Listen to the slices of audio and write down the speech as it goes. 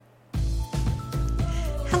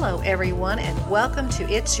Hello, everyone, and welcome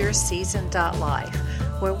to It's Your Season Life,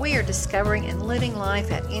 where we are discovering and living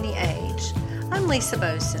life at any age. I'm Lisa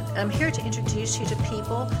Boson, and I'm here to introduce you to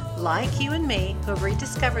people like you and me who have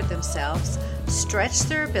rediscovered themselves, stretched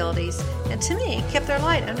their abilities, and to me, kept their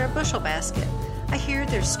light under a bushel basket. I hear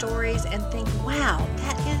their stories and think, wow,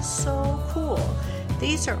 that is so cool.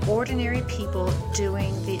 These are ordinary people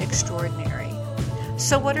doing the extraordinary.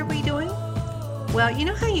 So what are we doing? Well, you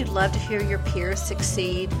know how you'd love to hear your peers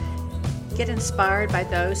succeed? Get inspired by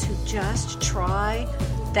those who just try?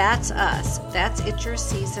 That's us. That's It's Your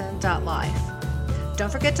Season Life.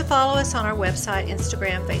 Don't forget to follow us on our website,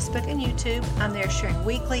 Instagram, Facebook, and YouTube. I'm there sharing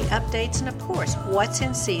weekly updates and, of course, what's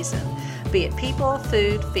in season, be it people,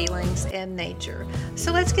 food, feelings, and nature.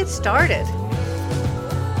 So let's get started.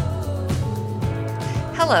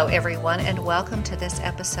 Hello, everyone, and welcome to this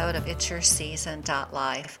episode of It's Your Season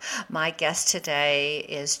Life. My guest today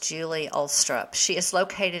is Julie Ulstrup. She is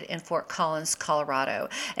located in Fort Collins, Colorado,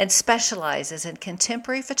 and specializes in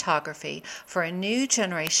contemporary photography for a new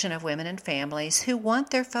generation of women and families who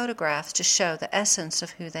want their photographs to show the essence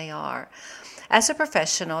of who they are. As a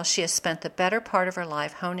professional, she has spent the better part of her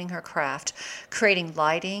life honing her craft, creating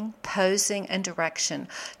lighting, posing, and direction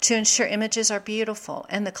to ensure images are beautiful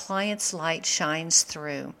and the client's light shines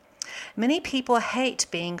through. Many people hate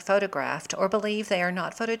being photographed or believe they are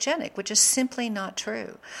not photogenic, which is simply not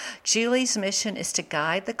true. Julie's mission is to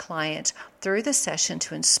guide the client through the session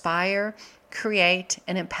to inspire, create,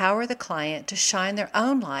 and empower the client to shine their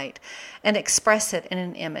own light and express it in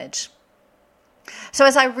an image. So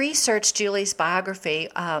as I researched Julie's biography,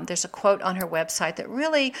 there's a quote on her website that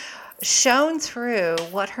really shone through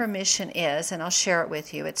what her mission is, and I'll share it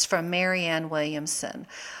with you. It's from Marianne Williamson.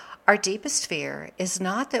 Our deepest fear is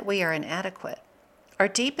not that we are inadequate. Our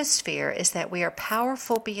deepest fear is that we are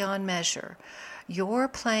powerful beyond measure. Your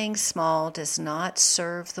playing small does not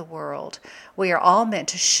serve the world. We are all meant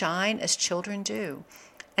to shine as children do.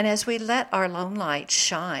 And as we let our lone light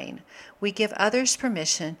shine, we give others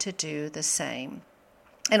permission to do the same.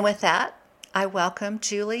 And with that, I welcome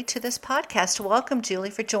Julie to this podcast. Welcome, Julie,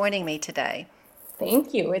 for joining me today.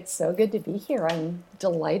 Thank you. It's so good to be here. I'm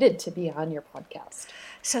delighted to be on your podcast.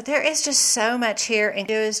 So there is just so much here, and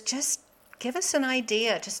just give us an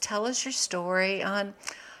idea. Just tell us your story on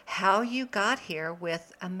how you got here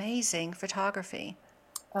with amazing photography.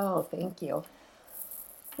 Oh, thank you.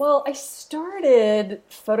 Well, I started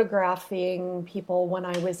photographing people when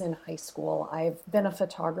I was in high school. I've been a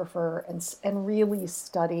photographer and really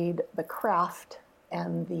studied the craft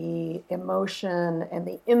and the emotion and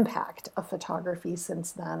the impact of photography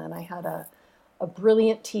since then. And I had a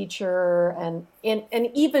brilliant teacher. And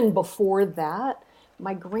even before that,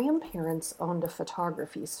 my grandparents owned a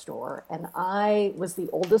photography store. And I was the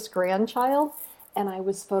oldest grandchild, and I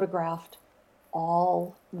was photographed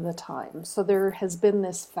all the time. So there has been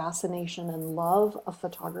this fascination and love of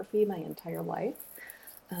photography my entire life.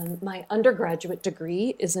 My undergraduate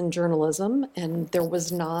degree is in journalism, and there was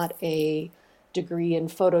not a degree in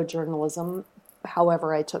photojournalism.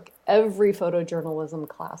 However, I took every photojournalism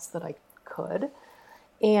class that I could.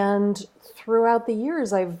 And throughout the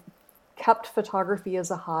years, I've kept photography as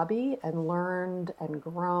a hobby and learned and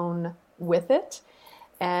grown with it,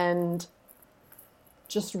 and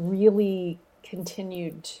just really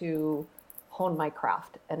continued to hone my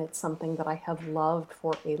craft. And it's something that I have loved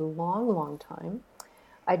for a long, long time.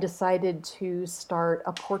 I decided to start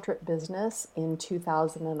a portrait business in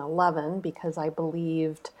 2011 because I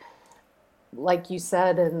believed, like you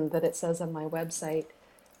said, and that it says on my website,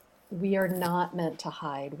 we are not meant to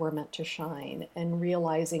hide, we're meant to shine. And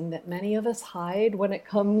realizing that many of us hide when it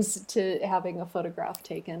comes to having a photograph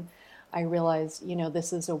taken, I realized,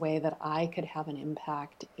 this is a way that I could have an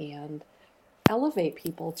impact and elevate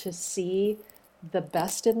people to see the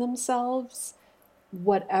best in themselves,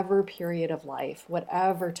 whatever period of life,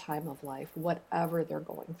 whatever time of life, whatever they're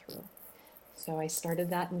going through. So I started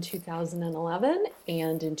that in 2011,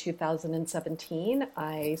 and in 2017,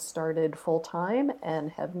 I started full-time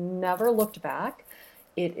and have never looked back.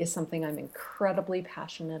 It is something I'm incredibly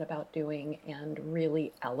passionate about doing and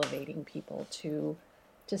really elevating people to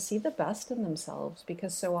see the best in themselves,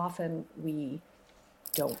 because so often we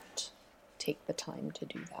don't take the time to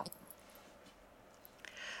do that.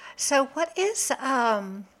 So what's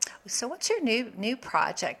your new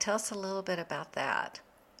project? Tell us a little bit about that.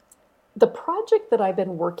 The project that I've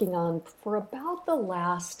been working on for about the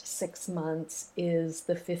last 6 months is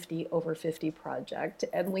the 50 over 50 project.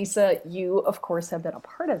 And Lisa, you of course have been a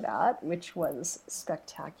part of that, which was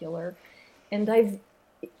spectacular. And I've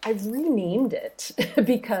renamed it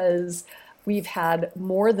because We've had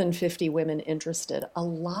more than 50 women interested. A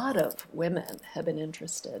lot of women have been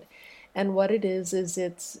interested. And what it is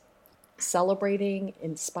it's celebrating,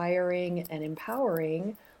 inspiring, and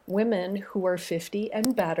empowering women who are 50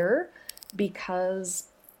 and better, because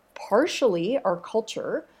partially our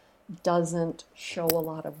culture doesn't show a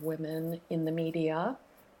lot of women in the media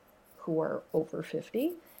who are over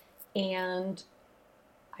 50. And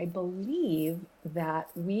I believe that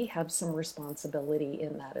we have some responsibility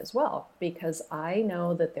in that as well, because I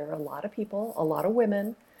know that there are a lot of people, a lot of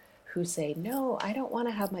women who say, no, I don't want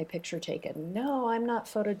to have my picture taken. No, I'm not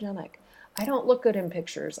photogenic. I don't look good in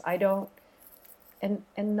pictures. I don't, and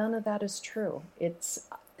none of that is true. It's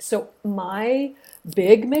so my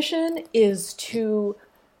big mission is to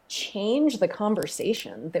change the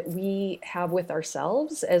conversation that we have with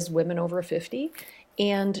ourselves as women over 50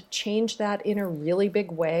 and change that in a really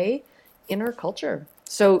big way in our culture.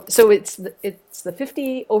 So it's the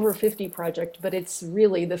 50 over 50 project, but it's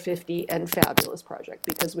really the 50 and fabulous project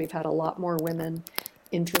because we've had a lot more women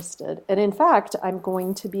interested. And in fact, I'm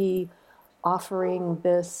going to be offering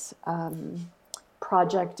this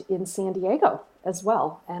project in San Diego as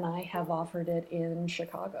well, and I have offered it in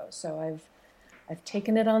Chicago. So I've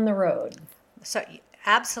taken it on the road. So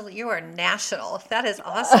absolutely, you are national. That is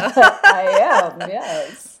awesome. I am,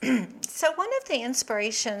 yes. So one of the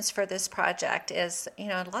inspirations for this project is, a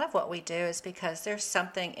lot of what we do is because there's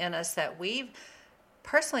something in us that we've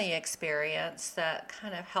personally experienced that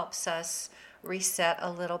kind of helps us reset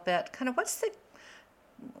a little bit. Kind of what's the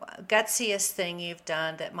gutsiest thing you've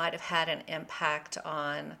done that might have had an impact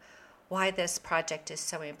on why this project is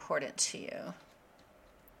so important to you?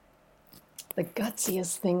 The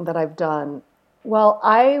gutsiest thing that I've done. Well,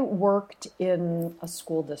 I worked in a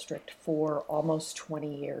school district for almost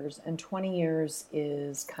 20 years, and 20 years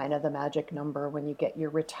is kind of the magic number when you get your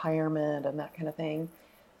retirement and that kind of thing.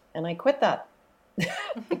 And I quit that.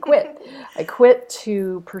 I quit. I quit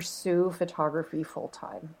to pursue photography full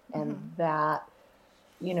time. And that,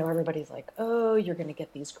 everybody's like, oh, you're going to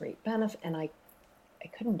get these great benefits. And I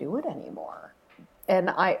couldn't do it anymore.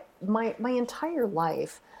 And my entire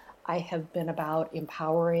life, I have been about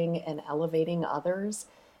empowering and elevating others.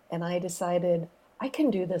 And I decided I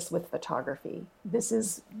can do this with photography. This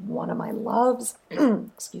is one of my loves,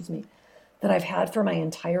 excuse me, that I've had for my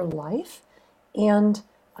entire life. And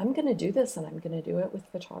I'm going to do this, and I'm going to do it with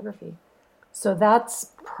photography. So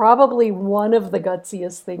that's probably one of the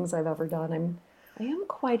gutsiest things I've ever done. I am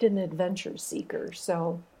quite an adventure seeker,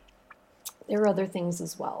 so there are other things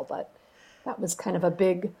as well, but that was kind of a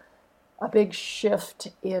big shift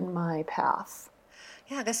in my path.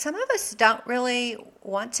 Yeah, because some of us don't really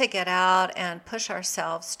want to get out and push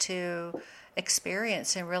ourselves to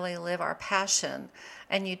experience and really live our passion.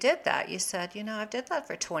 And you did that. You said, I did that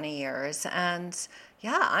for 20 years. And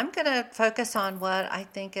yeah, I'm going to focus on what I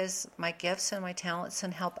think is my gifts and my talents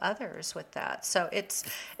and help others with that. So it's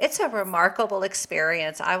a remarkable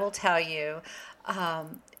experience. I will tell you,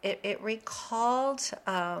 it recalled,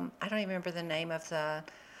 I don't even remember the name of the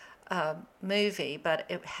movie, but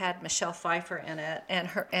it had Michelle Pfeiffer in it, and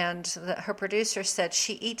her producer said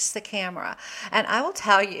she eats the camera. And I will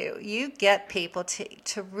tell you, you get people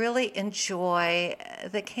to really enjoy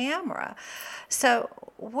the camera. So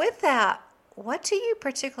with that, what do you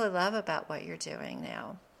particularly love about what you're doing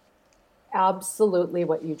now? Absolutely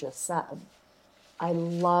what you just said. I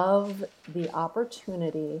love the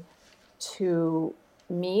opportunity to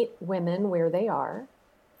meet women where they are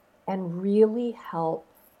and really help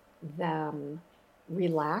them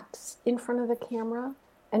relax in front of the camera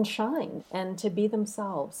and shine and to be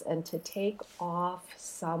themselves and to take off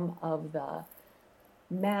some of the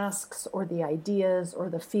masks or the ideas or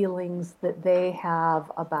the feelings that they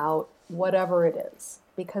have about whatever it is,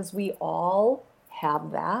 because we all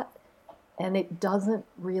have that, and it doesn't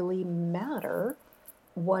really matter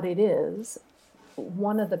what it is.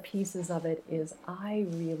 One of the pieces of it is I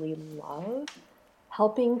really love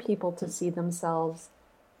helping people to see themselves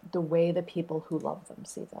the way the people who love them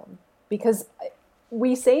see them. Because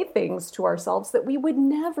we say things to ourselves that we would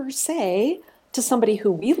never say to somebody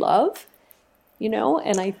who we love,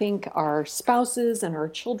 and I think our spouses and our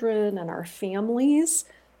children and our families,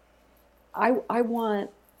 I want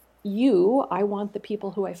the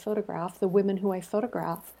people who I photograph, the women who I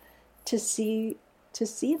photograph, to see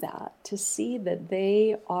that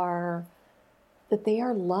they are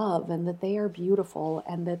love, and that they are beautiful,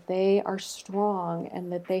 and that they are strong,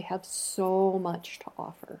 and that they have so much to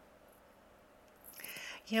offer.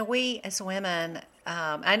 We as women,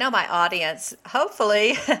 I know my audience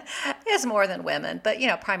hopefully is more than women, but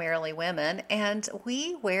primarily women, and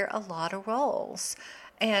we wear a lot of roles,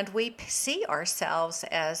 and we see ourselves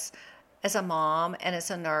as as a mom and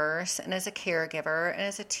as a nurse and as a caregiver and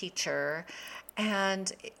as a teacher.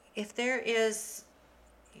 And if there is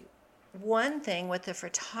one thing with the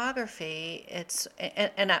photography, it's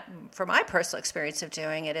from my personal experience of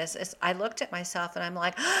doing it is I looked at myself and I'm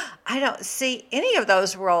like, I don't see any of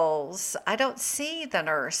those roles. I don't see the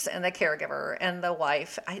nurse and the caregiver and the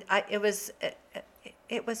wife. It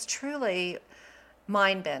was truly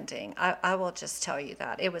mind bending. I will just tell you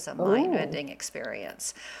that it was a mind Oh, bending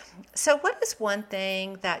experience. So, what is one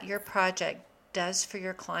thing that your project does for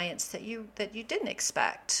your clients that you didn't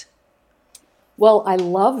expect? well, I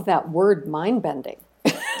love that word mind bending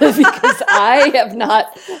because I have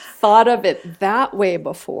not thought of it that way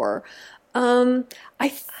before. Um, I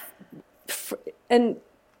th- and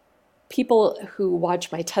people who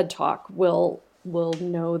watch my TED Talk will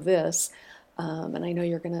know this, and I know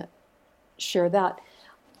you're going to share that.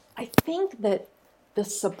 I think that the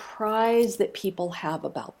surprise that people have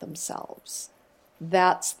about themselves,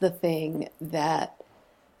 that's the thing that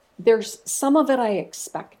there's some of it I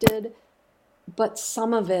expected, but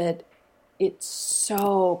some of it, it's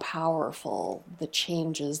so powerful, the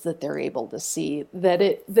changes that they're able to see, that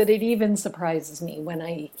it even surprises me when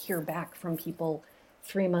I hear back from people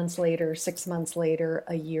 3 months later, 6 months later,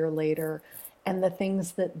 a year later, and the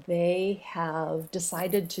things that they have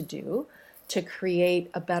decided to do to create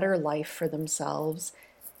a better life for themselves.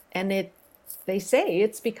 And they say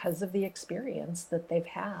it's because of the experience that they've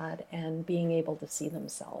had and being able to see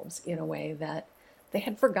themselves in a way that they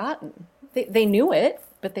had forgotten. They knew it,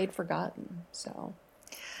 but they'd forgotten. So,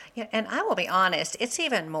 Yeah, and I will be honest, it's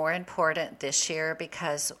even more important this year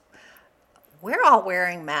because we're all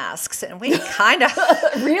wearing masks and we kind of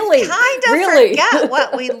really, kind of really. forget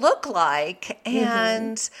what we look like.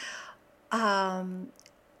 Hmm.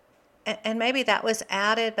 And maybe that was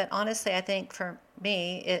added, but honestly, I think for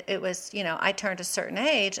me, it was, I turned a certain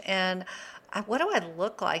age and what do I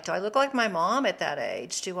look like? Do I look like my mom at that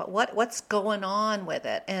age? What's going on with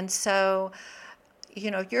it? And so,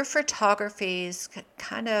 your photography is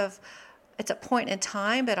kind of, it's a point in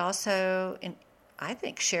time, but also I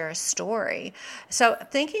think share a story. So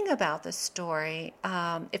thinking about the story,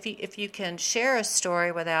 if you can share a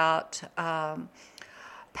story without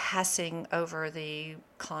passing over the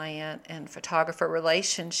client and photographer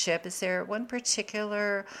relationship, is there one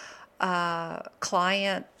particular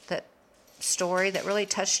client that story that really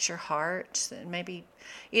touched your heart and maybe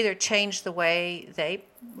either changed the way they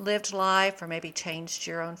lived life or maybe changed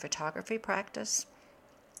your own photography practice?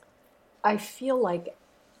 I feel like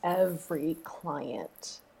every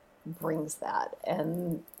client brings that.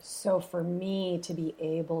 And so for me to be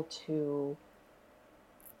able to,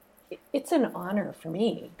 it's an honor for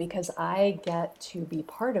me because I get to be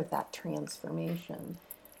part of that transformation.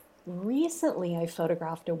 Recently, I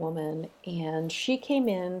photographed a woman and she came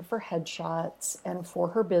in for headshots and for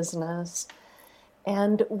her business.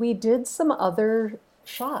 And we did some other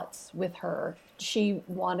shots with her. She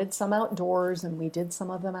wanted some outdoors, and we did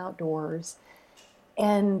some of them outdoors.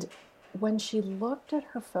 And when she looked at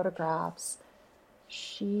her photographs,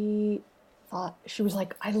 she she was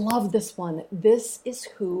like, I love this one. This is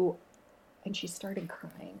who, and she started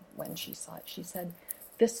crying when she saw it. She said,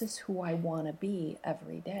 this is who I want to be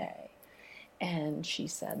every day. And she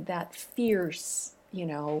said, that fierce,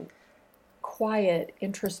 quiet,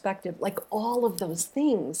 introspective, like all of those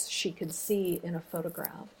things she could see in a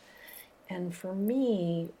photograph. And for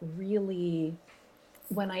me, really,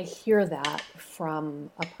 when I hear that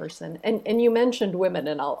from a person, and you mentioned women,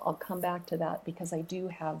 and I'll come back to that because I do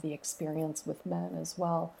have the experience with men as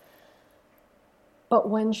well. But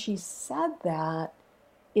when she said that,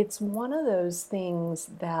 it's one of those things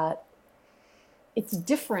that it's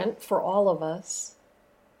different for all of us,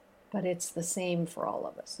 but it's the same for all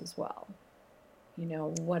of us as well.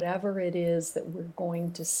 Whatever it is that we're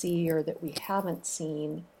going to see or that we haven't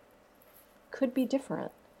seen could be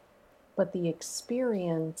different. But the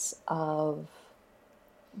experience of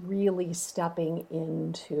really stepping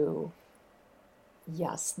into,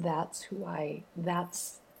 yes, that's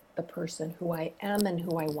the person who I am and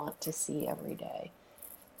who I want to see every day.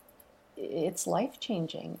 It's life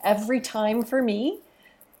changing every time for me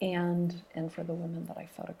and for the women that I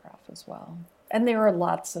photograph as well. And there are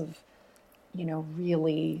lots of,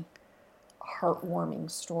 really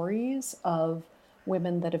heartwarming stories of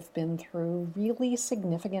women that have been through really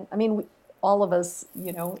significant. I mean, all of us,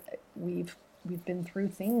 we've been through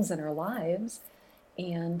things in our lives,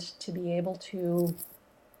 and to be able to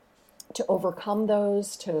overcome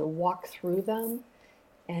those, to walk through them,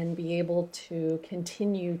 and be able to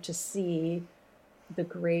continue to see the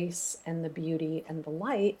grace and the beauty and the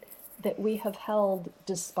light that we have held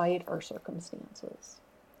despite our circumstances.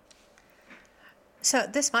 So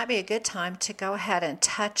this might be a good time to go ahead and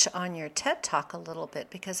touch on your TED Talk a little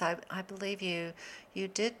bit because I believe you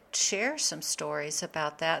did share some stories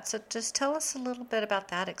about that. So just tell us a little bit about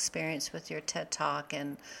that experience with your TED Talk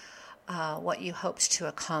and what you hoped to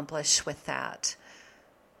accomplish with that.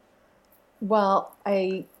 Well,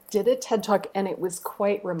 I did a TED Talk and it was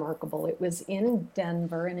quite remarkable. It was in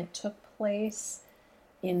Denver and it took place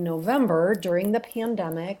in November during the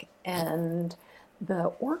pandemic, and the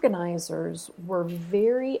organizers were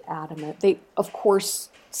very adamant. They, of course,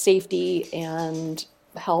 safety and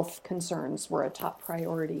health concerns were a top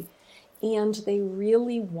priority, and they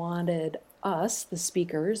really wanted us, the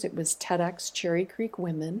speakers, it was TEDx Cherry Creek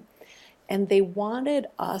Women, and they wanted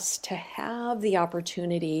us to have the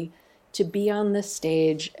opportunity to be on the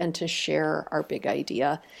stage and to share our big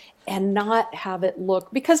idea and not have it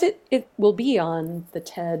look, because it will be on the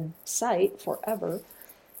TED site forever,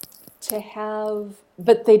 to have,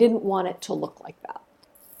 but they didn't want it to look like that.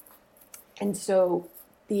 And so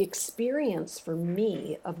the experience for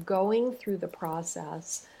me of going through the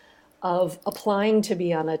process of applying to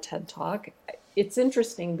be on a TED Talk, it's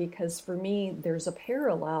interesting because for me, there's a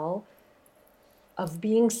parallel of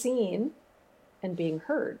being seen and being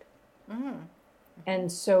heard. Mm.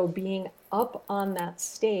 And so being up on that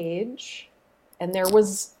stage, and there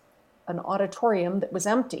was an auditorium that was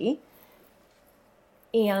empty,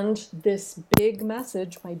 and this big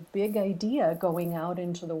message, my big idea going out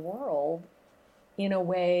into the world in a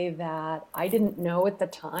way that I didn't know at the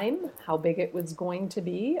time how big it was going to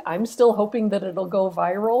be. I'm still hoping that it'll go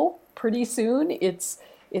viral pretty soon. It's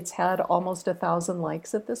had almost 1,000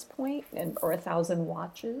 likes at this point, or 1,000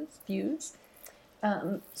 views.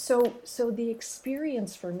 So the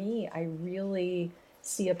experience for me, I really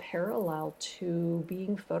see a parallel to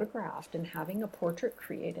being photographed and having a portrait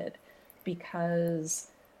created, because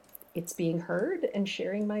it's being heard and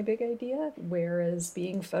sharing my big idea, whereas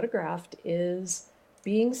being photographed is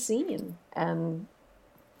being seen, and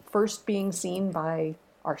first being seen by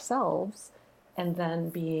ourselves and then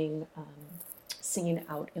being seen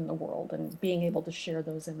out in the world and being able to share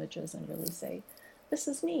those images and really say, this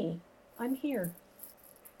is me, I'm here.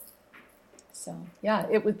 So yeah,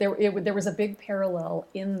 there was a big parallel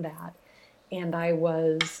in that, and I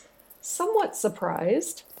was somewhat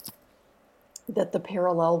surprised that the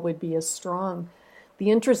parallel would be as strong. The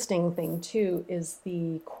interesting thing too is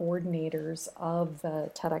the coordinators of the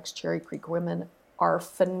TEDx Cherry Creek Women are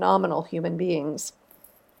phenomenal human beings,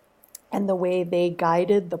 and the way they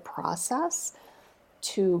guided the process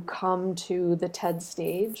to come to the TED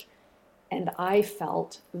stage, and I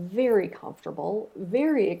felt very comfortable,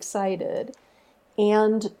 very excited,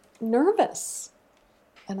 and nervous.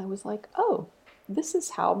 And I was like, oh, this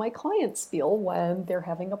is how my clients feel when they're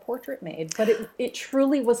having a portrait made. But it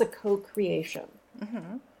truly was a co-creation,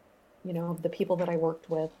 of the people that I worked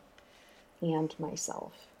with and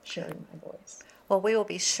myself sharing my voice. Well, we will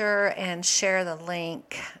be sure and share the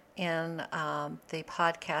link in the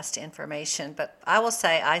podcast information. But I will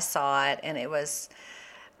say I saw it, and it was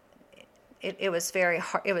very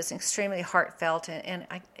it was extremely heartfelt, and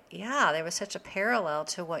there was such a parallel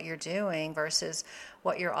to what you're doing versus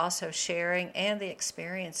what you're also sharing and the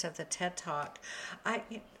experience of the TED Talk.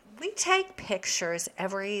 We take pictures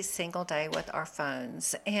every single day with our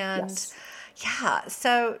phones, and yes.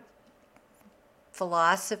 So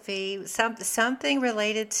philosophy, something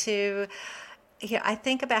related to, I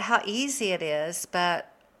think about how easy it is,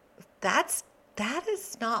 but that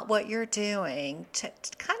is not what you're doing. To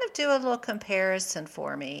kind of do a little comparison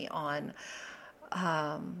for me on,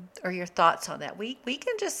 or your thoughts on that. We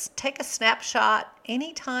can just take a snapshot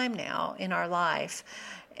anytime now in our life,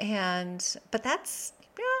 but that's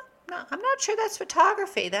I'm not sure that's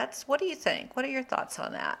photography. What do you think? What are your thoughts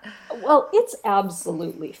on that? Well, it's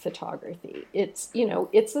absolutely photography. It's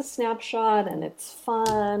a snapshot and it's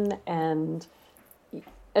fun, and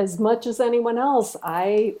as much as anyone else,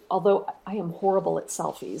 although I am horrible at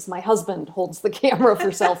selfies, my husband holds the camera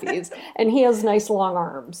for selfies, and he has nice long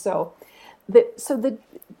arms.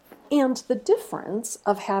 The difference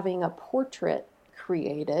of having a portrait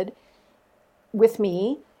created with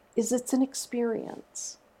me is it's an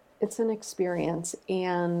experience. It's an experience,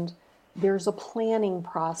 and there's a planning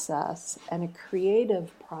process and a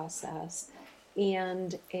creative process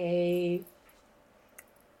and a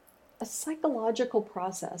psychological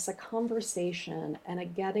process, a conversation, and a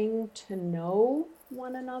getting to know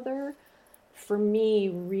one another. For me,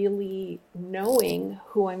 really knowing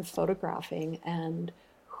who I'm photographing and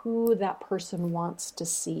who that person wants to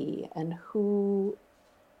see and who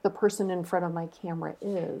the person in front of my camera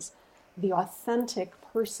is, the authentic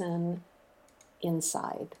person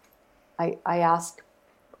inside. I ask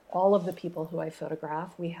all of the people who I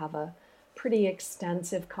photograph, we have a pretty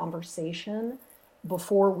extensive conversation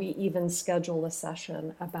before we even schedule a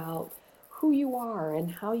session about who you are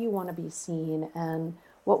and how you want to be seen and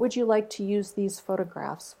what would you like to use these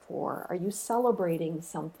photographs for? Are you celebrating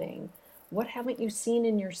something? What haven't you seen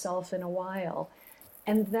in yourself in a while?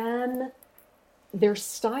 And then there's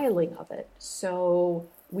styling of it. So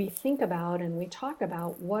we think about and we talk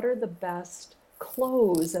about what are the best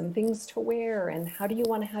clothes and things to wear and how do you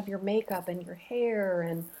want to have your makeup and your hair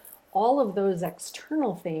and all of those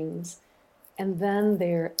external things. And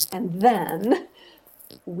then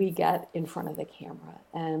we get in front of the camera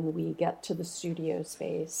and we get to the studio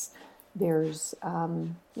space. There's,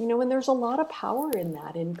 and there's a lot of power in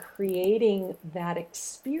that, in creating that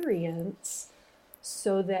experience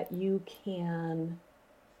so that you can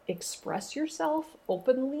express yourself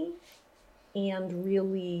openly and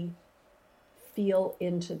really feel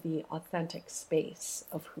into the authentic space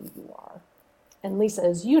of who you are. And Lisa,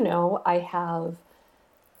 as you know, I have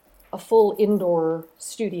a full indoor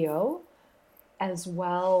studio as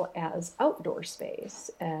well as outdoor space.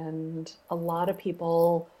 And a lot of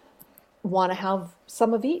people want to have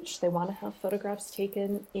some of each. They want to have photographs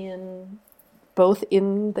taken in both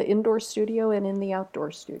in the indoor studio and in the outdoor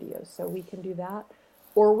studio. So we can do that,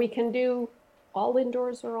 or we can do all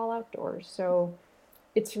indoors or all outdoors. So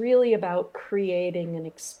it's really about creating an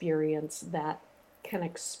experience that can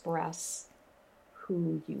express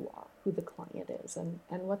who you are, who the client is, and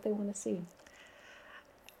what they want to see.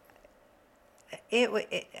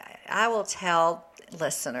 I will tell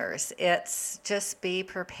listeners, it's just be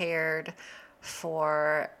prepared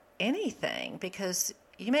for anything, because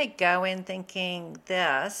you may go in thinking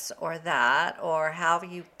this or that or how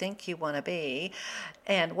you think you want to be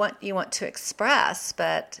and what you want to express.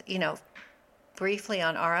 But, briefly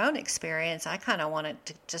on our own experience, I kind of wanted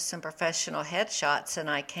just some professional headshots, and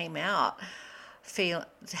I came out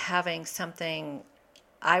having something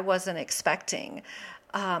I wasn't expecting.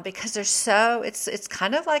 Because it's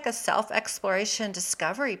kind of like a self-exploration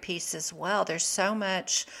discovery piece as well. There's so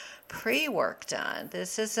much pre-work done.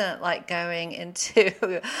 This isn't like going into,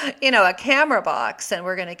 a camera box and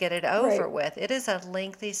we're going to get it over with. It is a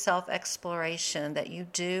lengthy self-exploration that you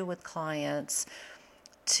do with clients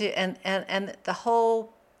and the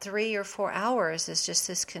whole 3 or 4 hours is just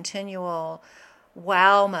this continual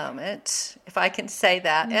wow moment, if I can say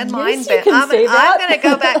that. And yes, I'm going to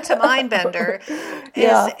go back to Mindbender.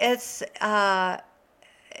 Yeah. It's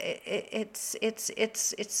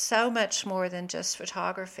so much more than just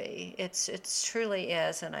photography. It's truly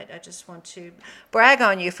is, and I just want to brag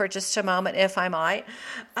on you for just a moment, if I might.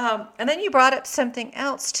 And then you brought up something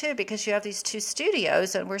else too, because you have these 2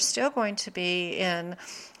 studios, and we're still going to be in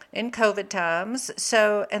COVID times.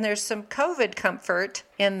 So, and there's some COVID comfort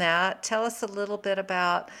in that. Tell us a little bit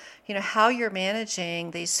about, how you're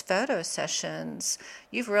managing these photo sessions.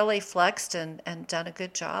 You've really flexed and done a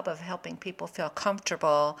good job of helping people feel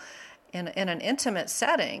comfortable in an intimate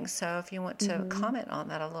setting. So if you want to comment on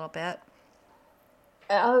that a little bit.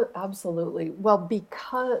 Absolutely. Well,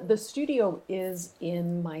 because the studio is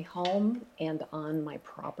in my home and on my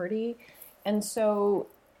property, and so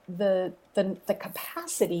the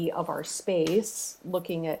capacity of our space,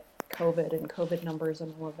 looking at COVID and COVID numbers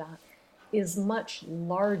and all of that, is much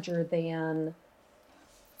larger than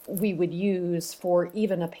we would use for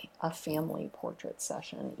even a family portrait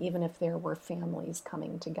session. Even if there were families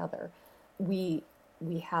coming together, we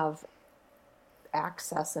have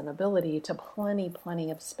access and ability to plenty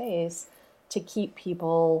of space to keep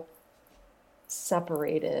people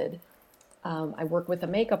separated. I work with a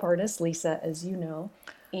makeup artist, Lisa, as you know,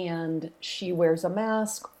 and she wears a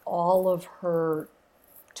mask. All of her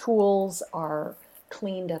tools are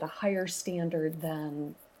cleaned at a higher standard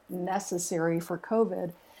than necessary for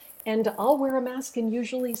COVID. And I'll wear a mask and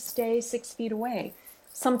usually stay 6 feet away.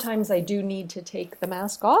 Sometimes I do need to take the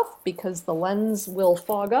mask off because the lens will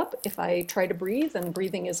fog up if I try to breathe, and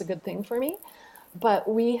breathing is a good thing for me. But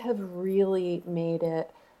we have really made it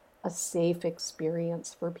a safe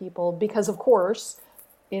experience for people because, of course,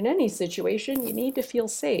 in any situation, you need to feel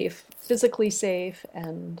safe, physically safe,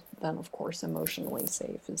 and then, of course, emotionally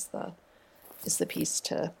safe is the piece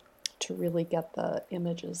to really get the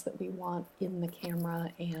images that we want in the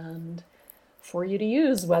camera and for you to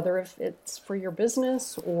use, whether if it's for your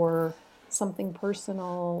business or something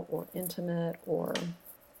personal or intimate, or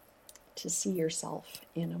to see yourself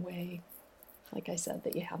in a way, like I said,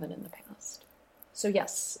 that you haven't in the past. So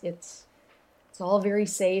yes, it's all very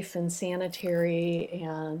safe and sanitary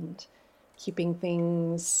and keeping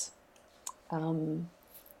things,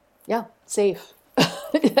 safe.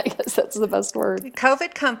 I guess That's the best word.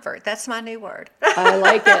 COVID comfort. That's my new word. I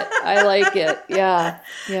like it. I like it. Yeah.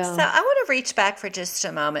 So Yeah. I want to reach back for just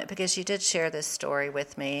a moment because you did share this story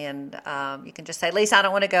with me, and you can just say, "Lisa, I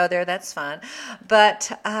don't want to go there." That's fine,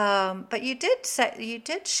 but you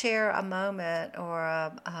did share a moment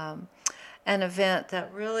or an event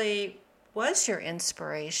that really was your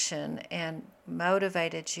inspiration and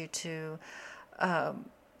motivated you to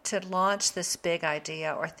launch this big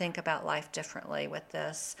idea or think about life differently with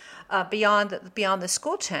this beyond the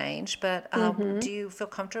school change. But do you feel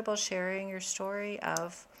comfortable sharing your story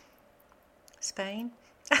of Spain?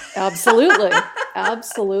 Absolutely.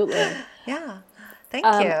 Absolutely. Yeah, thank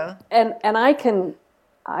you. And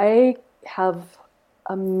I have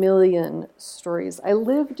a million stories. I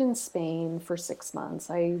lived in Spain for 6 months.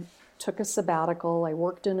 I took a sabbatical. I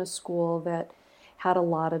worked in a school that had a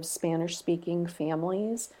lot of Spanish-speaking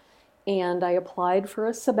families, and I applied for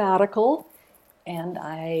a sabbatical, and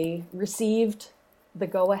I received the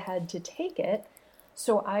go-ahead to take it.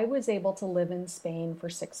 So I was able to live in Spain for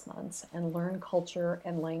 6 months and learn culture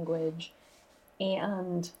and language.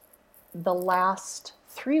 And the last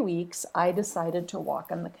 3 weeks, I decided to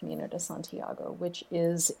walk on the Camino de Santiago, which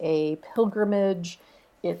is a pilgrimage.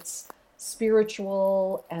 It's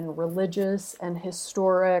spiritual and religious and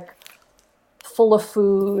historic, full of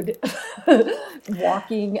food,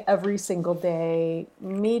 walking every single day,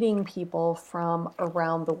 meeting people from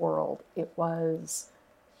around the world. It was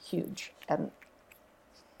huge. And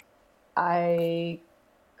I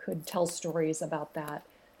could tell stories about that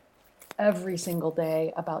every single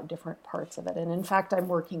day about different parts of it. And in fact, I'm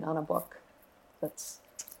working on a book that's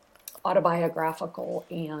autobiographical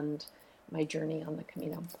and my journey on the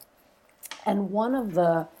Camino. And one of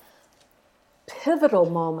the pivotal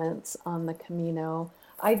moments on the Camino,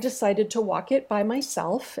 I decided to walk it by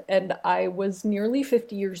myself, and I was nearly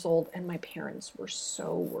 50 years old, and my parents were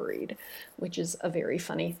so worried, which is a very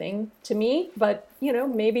funny thing to me. But,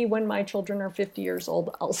 maybe when my children are 50 years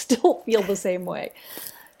old, I'll still feel the same way.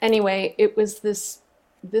 Anyway, it was this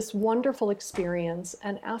wonderful experience,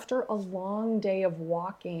 and after a long day of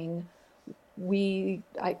walking,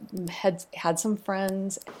 I had some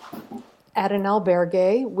friends at an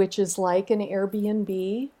albergue, which is like an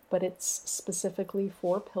Airbnb, but it's specifically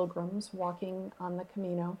for pilgrims walking on the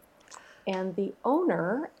Camino. And the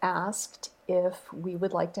owner asked if we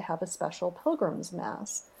would like to have a special pilgrim's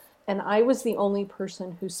mass. And I was the only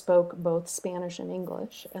person who spoke both Spanish and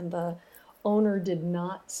English, and the owner did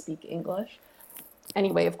not speak English.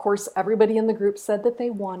 Anyway, of course, everybody in the group said that they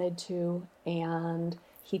wanted to, and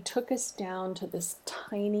he took us down to this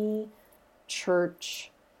tiny church,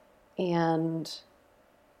 and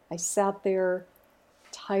I sat there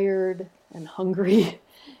tired and hungry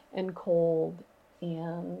and cold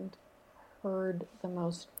and heard the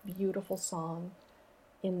most beautiful song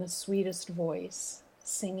in the sweetest voice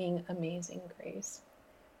singing Amazing Grace.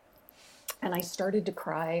 And I started to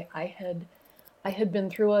cry. I had been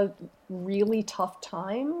through a really tough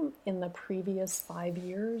time in the previous 5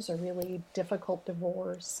 years, a really difficult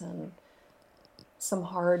divorce and some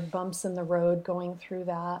hard bumps in the road going through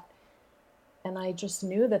that. And I just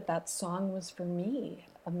knew that song was for me.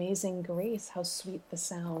 Amazing Grace, how sweet the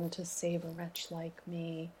sound to save a wretch like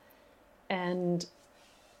me. And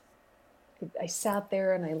I sat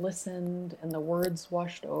there and I listened, and the words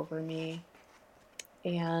washed over me.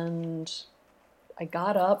 And I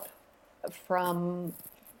got up from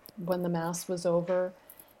when the Mass was over,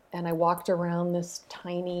 and I walked around this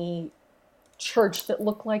tiny church that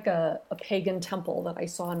looked like a pagan temple that I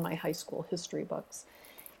saw in my high school history books.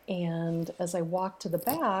 And as I walked to the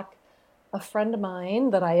back, a friend of mine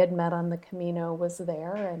that I had met on the Camino was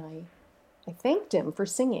there, and I thanked him for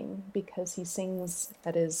singing, because he sings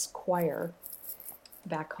at his choir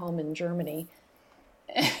back home in Germany.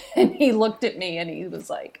 And he looked at me and he was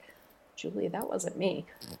like, "Julie, that wasn't me."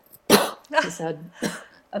 He said,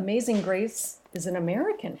 "Amazing Grace is an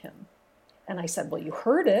American hymn." And I said, "Well, you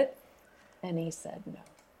heard it." And he said, "No,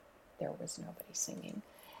 there was nobody singing."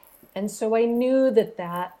 And so I knew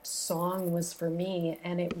that song was for me,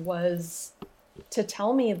 and it was to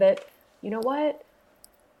tell me that, you know what?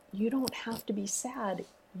 You don't have to be sad.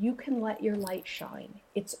 You can let your light shine.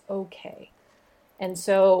 It's okay. And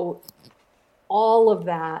so all of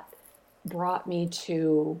that brought me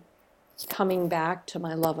to coming back to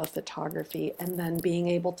my love of photography, and then being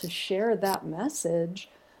able to share that message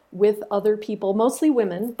with other people, mostly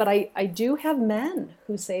women, but I do have men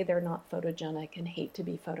who say they're not photogenic and hate to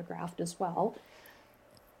be photographed as well.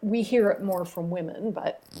 We hear it more from women,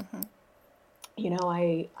 but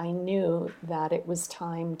I knew that it was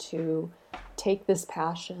time to take this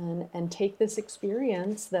passion and take this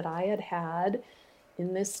experience that I had had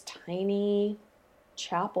in this tiny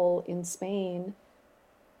chapel in Spain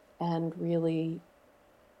and really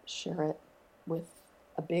share it with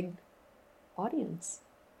a big audience.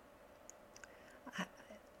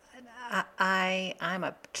 I'm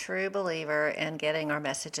a true believer in getting our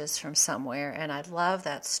messages from somewhere, and I love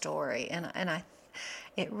that story. And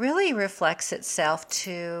it really reflects itself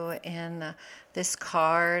too in this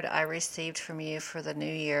card I received from you for the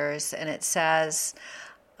New Year's, and it says,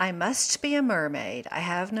 "I must be a mermaid. I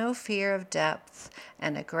have no fear of depth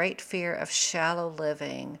and a great fear of shallow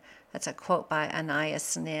living." That's a quote by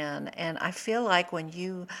Anais Nin. And I feel like when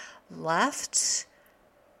you left,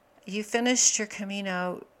 you finished your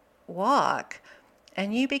Camino walk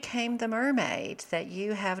and you became the mermaid, that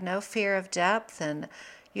you have no fear of depth and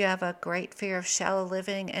you have a great fear of shallow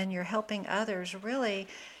living, and you're helping others really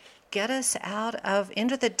get us out of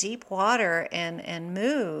into the deep water and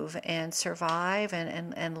move and survive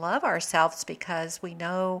and love ourselves, because we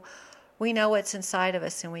know what's inside of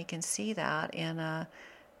us, and we can see that in a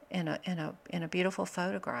beautiful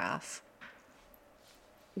photograph.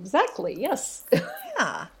 Exactly. Yes.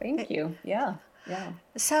 Yeah. Thank you. Yeah. Yeah.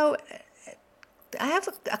 So I have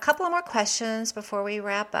a couple of more questions before we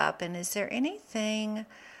wrap up. And is there anything,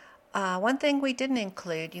 one thing we didn't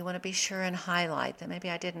include, you want to be sure and highlight that maybe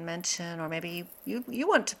I didn't mention, or maybe you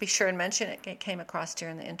want to be sure and mention it came across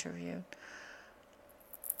during the interview?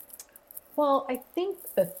 Well, I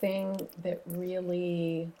think the thing that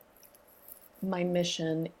really my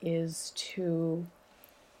mission is to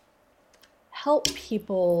help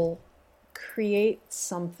people create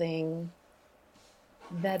something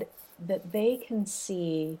that they can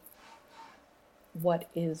see what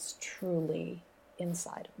is truly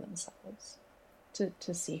inside of themselves,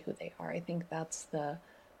 to see who they are. I think that's the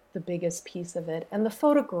biggest piece of it. And the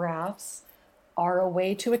photographs are a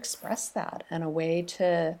way to express that and a way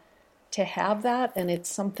to have that. And it's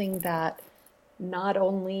something that not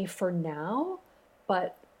only for now,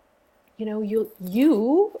 but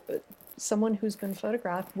you someone who's been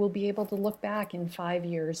photographed will be able to look back in 5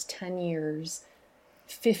 years, 10 years,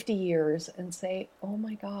 50 years and say, oh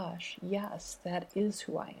my gosh, yes, that is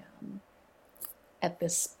who I am at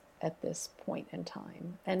this point in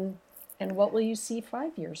time. And what will you see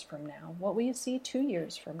 5 years from now? What will you see 2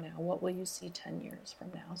 years from now? What will you see 10 years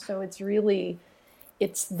from now? So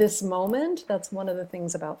it's this moment. That's one of the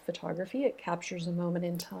things about photography. It captures a moment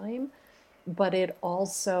in time, but it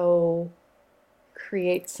also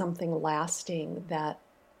creates something lasting that,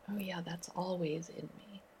 oh yeah, that's always in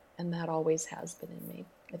me. And that always has been in me.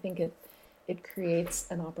 I think it creates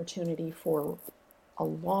an opportunity for a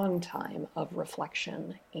long time of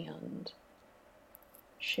reflection and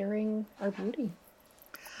sharing our beauty.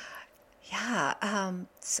 Yeah,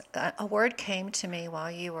 a word came to me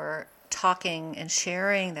while you were talking and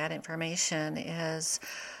sharing that information is,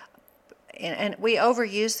 and we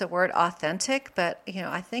overuse the word authentic, but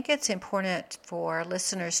I think it's important for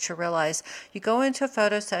listeners to realize you go into a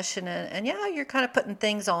photo session and yeah, you're kind of putting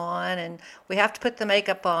things on, and we have to put the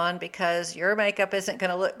makeup on because your makeup isn't going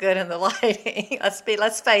to look good in the lighting.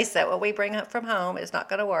 Let's face it, what we bring up from home is not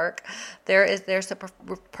going to work. There's a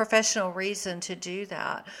professional reason to do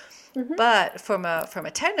that. Mm-hmm. But from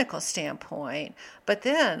a technical standpoint, but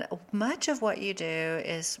then much of what you do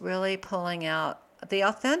is really pulling out the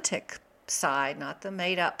authentic side, not the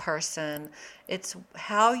made up person. It's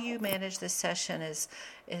how you manage this session is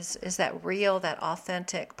that real, that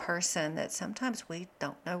authentic person that sometimes we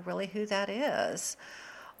don't know really who that is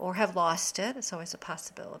or have lost it. It's always a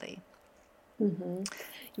possibility. Mm-hmm.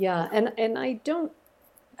 Yeah, and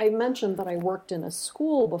I mentioned that I worked in a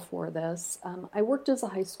school before this. I worked as a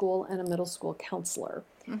high school and a middle school counselor.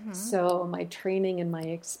 Mm-hmm. So my training and my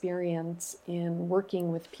experience in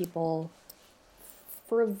working with people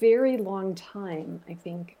for a very long time, I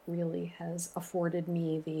think, really has afforded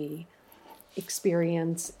me the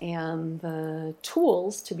experience and the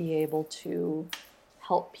tools to be able to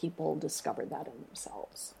help people discover that in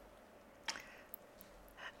themselves.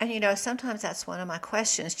 And sometimes that's one of my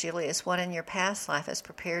questions, Julie, is what in your past life has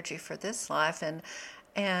prepared you for this life? And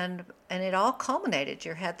it all culminated.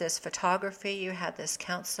 You had this photography, you had this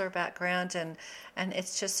counselor background, and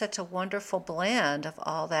it's just such a wonderful blend of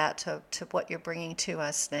all that to what you're bringing to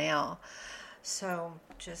us now. So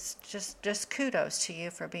just kudos to you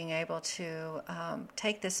for being able to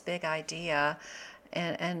take this big idea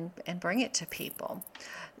and bring it to people.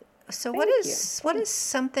 So what is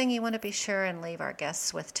something you want to be sure and leave our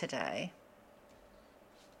guests with today?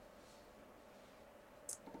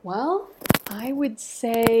 Well, I would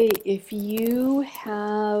say if you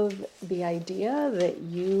have the idea that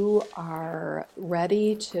you are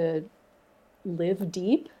ready to live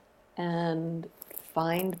deep and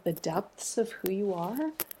find the depths of who you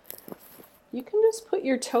are, you can just put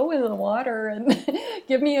your toe in the water and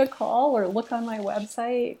give me a call or look on my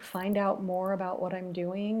website, find out more about what I'm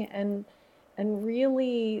doing, and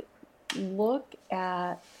really look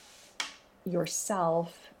at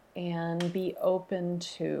yourself and be open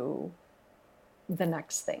to the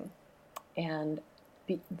next thing. And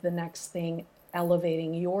the next thing,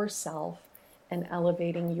 elevating yourself and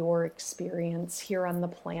elevating your experience here on the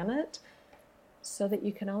planet so that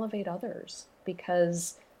you can elevate others.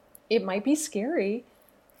 Because it might be scary,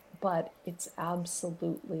 but it's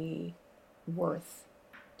absolutely worth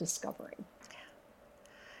discovering.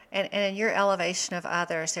 And in your elevation of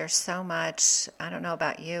others, there's so much, I don't know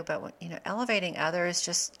about you, but elevating others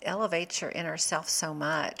just elevates your inner self so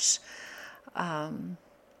much.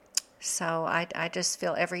 So I just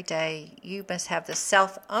feel every day you must have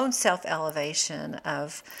the own self-elevation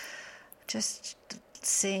of just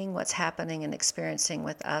seeing what's happening and experiencing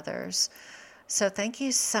with others. So thank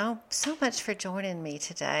you so much for joining me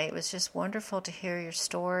today. It was just wonderful to hear your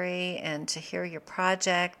story and to hear your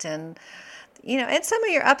project and and some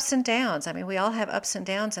of your ups and downs. I mean, we all have ups and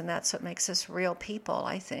downs, and that's what makes us real people,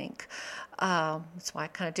 I think. That's why I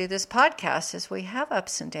kind of do this podcast, is we have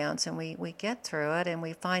ups and downs, and we get through it, and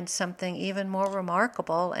we find something even more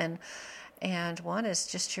remarkable. And one is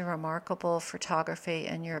just your remarkable photography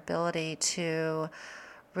and your ability to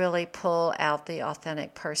really pull out the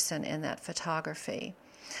authentic person in that photography.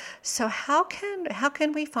 So how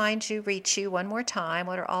can we find you, reach you one more time?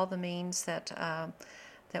 What are all the means that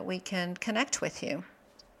we can connect with you?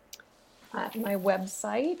 My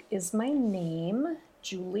website is my name,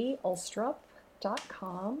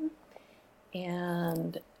 julieulstrup.com,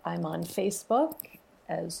 and I'm on Facebook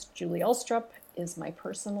as Julie Ulstrup is my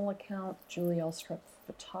personal account, Julie Ulstrup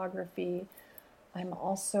Photography. I'm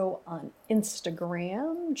also on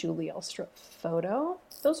Instagram, Julie Ulstrup Photo.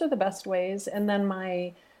 Those are the best ways. And then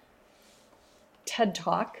my TED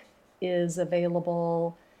Talk is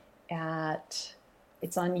available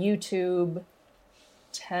it's on YouTube,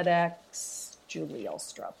 TEDx, Julie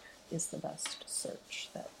Ulstrup is the best search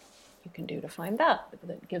that you can do to find that.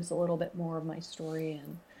 That gives a little bit more of my story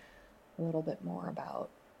and a little bit more about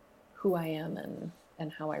who I am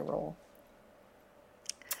and how I roll.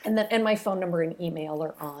 And my phone number and email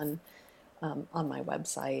are on my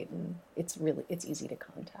website, and it's easy to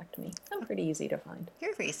contact me. I'm pretty easy to find.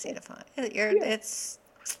 You're easy to find. It's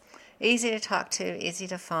easy to talk to, easy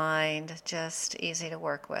to find, just easy to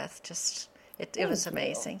work with. It was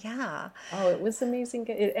amazing. Yeah. Oh, it was amazing.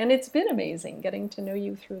 And it's been amazing getting to know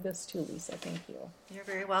you through this too, Lisa. Thank you. You're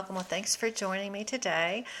very welcome. Well, thanks for joining me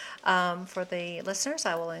today. For the listeners,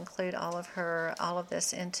 I will include all of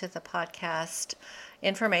this into the podcast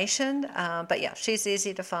information. But yeah, she's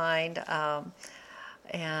easy to find.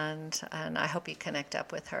 And I hope you connect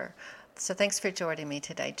up with her. So thanks for joining me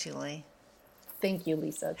today, Julie. Thank you,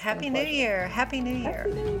 Lisa. Happy New Year. Happy New Year.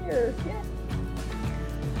 Happy New Year. Yeah.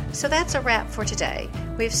 So that's a wrap for today.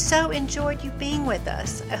 We've so enjoyed you being with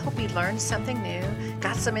us. I hope you learned something new,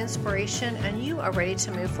 got some inspiration, and you are ready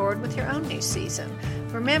to move forward with your own new season.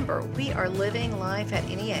 Remember, we are living life at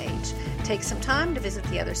any age. Take some time to visit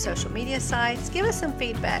the other social media sites. Give us some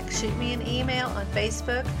feedback. Shoot me an email on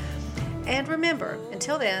Facebook. And remember,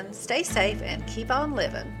 until then, stay safe and keep on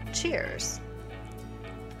living. Cheers.